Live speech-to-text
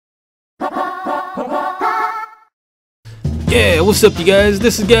Yeah, what's up you guys?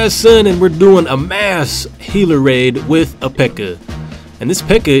 This is Godson and we're doing a mass healer raid with a PEKKA. And this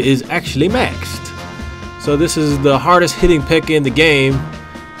PEKKA is actually maxed. So this is the hardest hitting PEKKA in the game.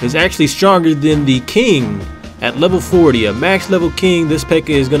 It's actually stronger than the king at level 40. A max level king, this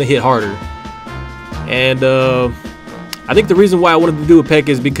PEKKA is going to hit harder. And I think the reason why I wanted to do a PEKKA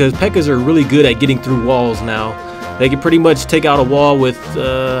is because PEKKAs are really good at getting through walls now. They can pretty much take out a wall with,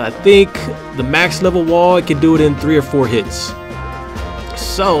 I think, the max level wall. It can do it in 3 or 4 hits.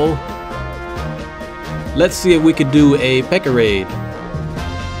 So, let's see if we could do a PEKKA raid.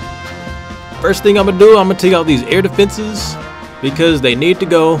 First thing I'm going to do, I'm going to take out these air defenses because they need to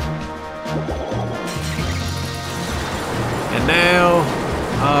go. And now,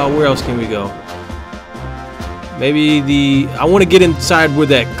 where else can we go? Maybe I want to get inside where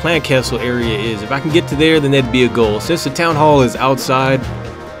that clan castle area is. If I can get to there, then that'd be a goal. Since the town hall is outside,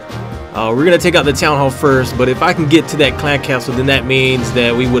 we're going to take out the town hall first. But if I can get to that clan castle, then that means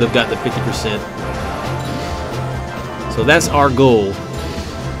that we would have got the 50%. So that's our goal.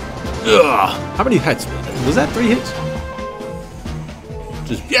 Ugh. How many hits? Was that 3 hits?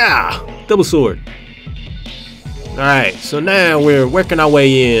 Just, yeah! Double sword. Alright, so now we're working our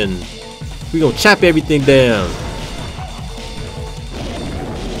way in. We're going to chop everything down.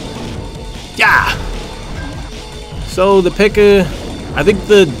 Yeah! So the PEKKA, I think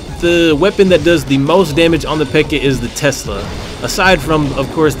the weapon that does the most damage on the PEKKA is the Tesla. Aside from,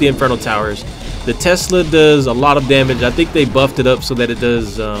 of course, the Infernal Towers. The Tesla does a lot of damage. I think they buffed it up so that it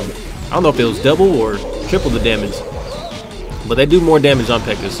does, I don't know if it was double or triple the damage. But they do more damage on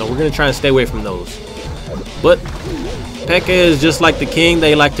PEKKA, so we're going to try and stay away from those. But PEKKA is just like the king.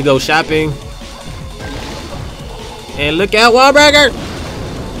 They like to go shopping. And look out, Wallbreaker!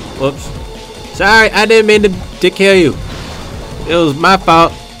 Whoops. Sorry, I didn't mean to kill you. It was my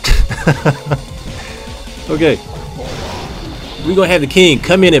fault. Okay. We're going to have the king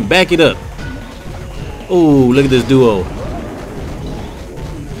come in and back it up. Oh, look at this duo.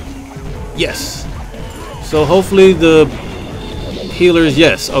 Yes. So hopefully the healers,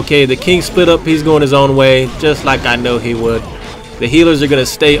 yes. Okay, the king split up. He's going his own way, just like I know he would. The healers are going to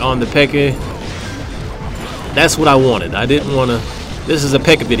stay on the PEKKA. That's what I wanted. I didn't want to. This is a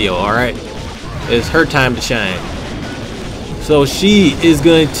PEKKA video, alright? It's her time to shine. So she is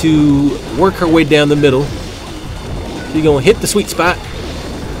going to work her way down the middle. She's going to hit the sweet spot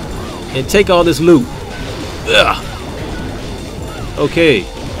and take all this loot. Ugh. Okay.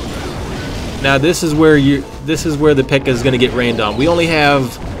 Now this is where the PEKKA is going to get rained on. We only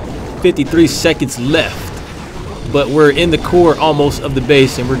have 53 seconds left, but we're in the core almost of the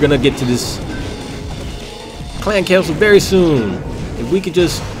base, and we're going to get to this clan castle very soon. If we could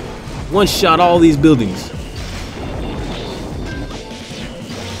just one-shot all these buildings.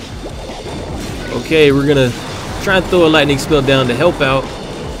 Okay, we're gonna try and throw a lightning spell down to help out.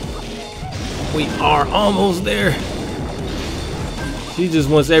 We are almost there. She just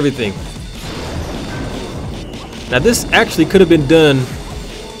wants everything. Now this actually could have been done.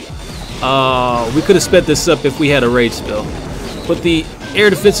 We could have sped this up if we had a rage spell. But the air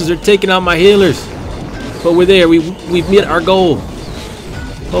defenses are taking out my healers. But we're there. We've met our goal.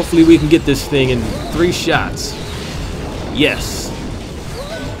 Hopefully we can get this thing in 3 shots. Yes.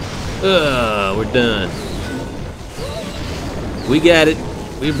 We're done. We got it.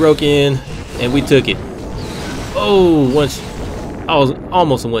 We broke in and we took it. Oh, I was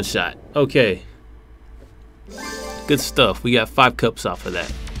almost in 1 shot. Okay. Good stuff. We got 5 cups off of that.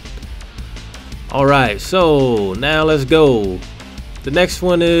 Alright, so now let's go. The next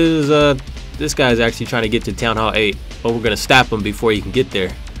one is this guy's actually trying to get to Townhall 8, but we're gonna stop him before he can get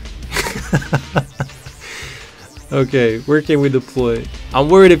there. Okay, where can we deploy? I'm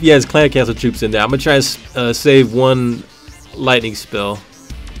worried if he has clan castle troops in there. I'm gonna try and save 1 lightning spell.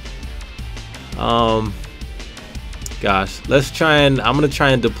 Gosh, let's try and I'm gonna try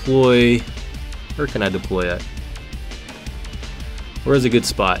and deploy. Where can I deploy at? Where's a good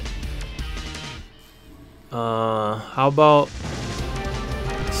spot? How about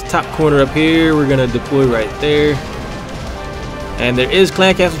this top corner up here? We're gonna deploy right there. And there is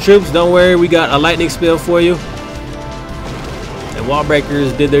clan castle troops. Don't worry, we got a lightning spell for you. And wall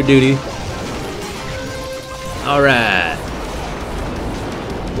breakers did their duty. Alright.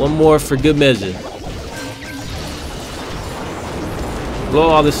 1 more for good measure. Blow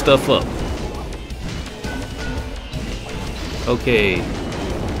all this stuff up. Okay.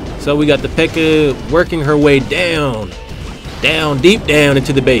 So we got the PEKKA working her way down. Deep down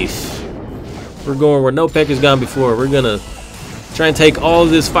into the base. We're going where no PEKKA's gone before. We're gonna try and take all of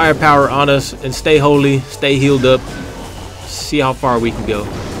this firepower on us and stay holy, stay healed up. See how far we can go.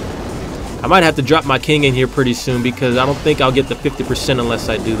 I might have to drop my king in here pretty soon because I don't think I'll get the 50% unless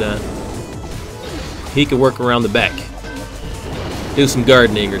I do that. He could work around the back. Do some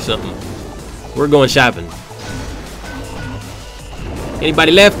gardening or something. We're going shopping.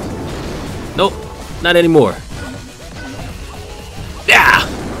 Anybody left? Nope, not anymore. Yeah.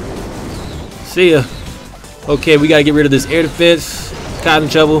 See ya. Okay, we gotta get rid of this air defense. Cotton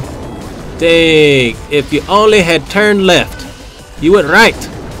shovel. Dang, if you only had turned left, you went right.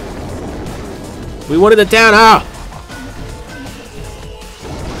 We wanted the town hall.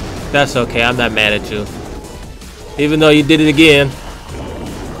 That's okay, I'm not mad at you. Even though you did it again,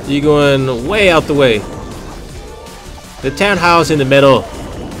 you're going way out the way. The town hall's in the middle.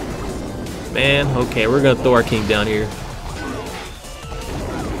 Man, okay, we're gonna throw our king down here.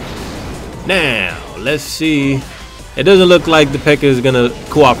 Now, let's see. It doesn't look like the Pekka is gonna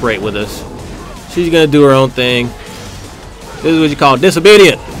cooperate with us. She's gonna do her own thing. This is what you call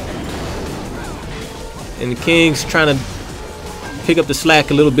disobedient. And the king's trying to pick up the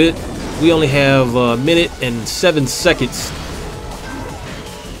slack a little bit. We only have a minute and 7 seconds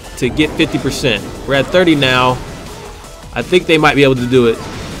to get 50%. We're at 30 now. I think they might be able to do it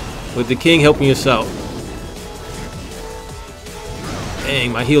with the king helping us out.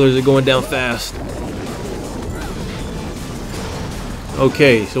 Dang, my healers are going down fast.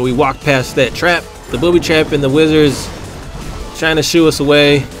 Okay, so we walked past that trap. The booby trap and the wizard's trying to shoo us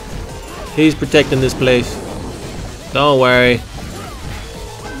away. He's protecting this place. Don't worry.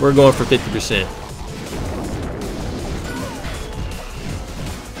 We're going for 50%.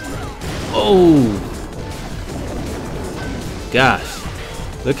 Oh!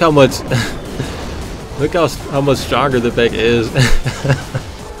 Gosh. Look how much... look how much stronger the Pekka is.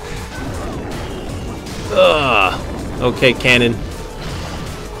 Ugh. Okay, cannon.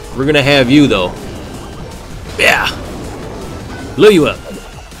 We're gonna have you though. Yeah. Blew you up.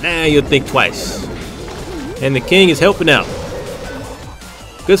 Now you'll think twice. And the king is helping out.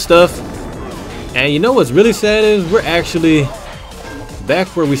 Good stuff. And you know what's really sad is we're actually back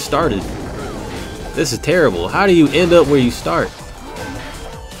where we started. This is terrible. How do you end up where you start?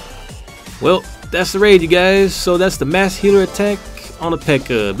 Well, that's the raid, you guys. So that's the mass healer attack on a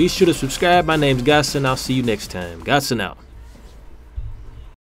Pekka. Be sure to subscribe. My name's Godson. I'll see you next time. Godson out.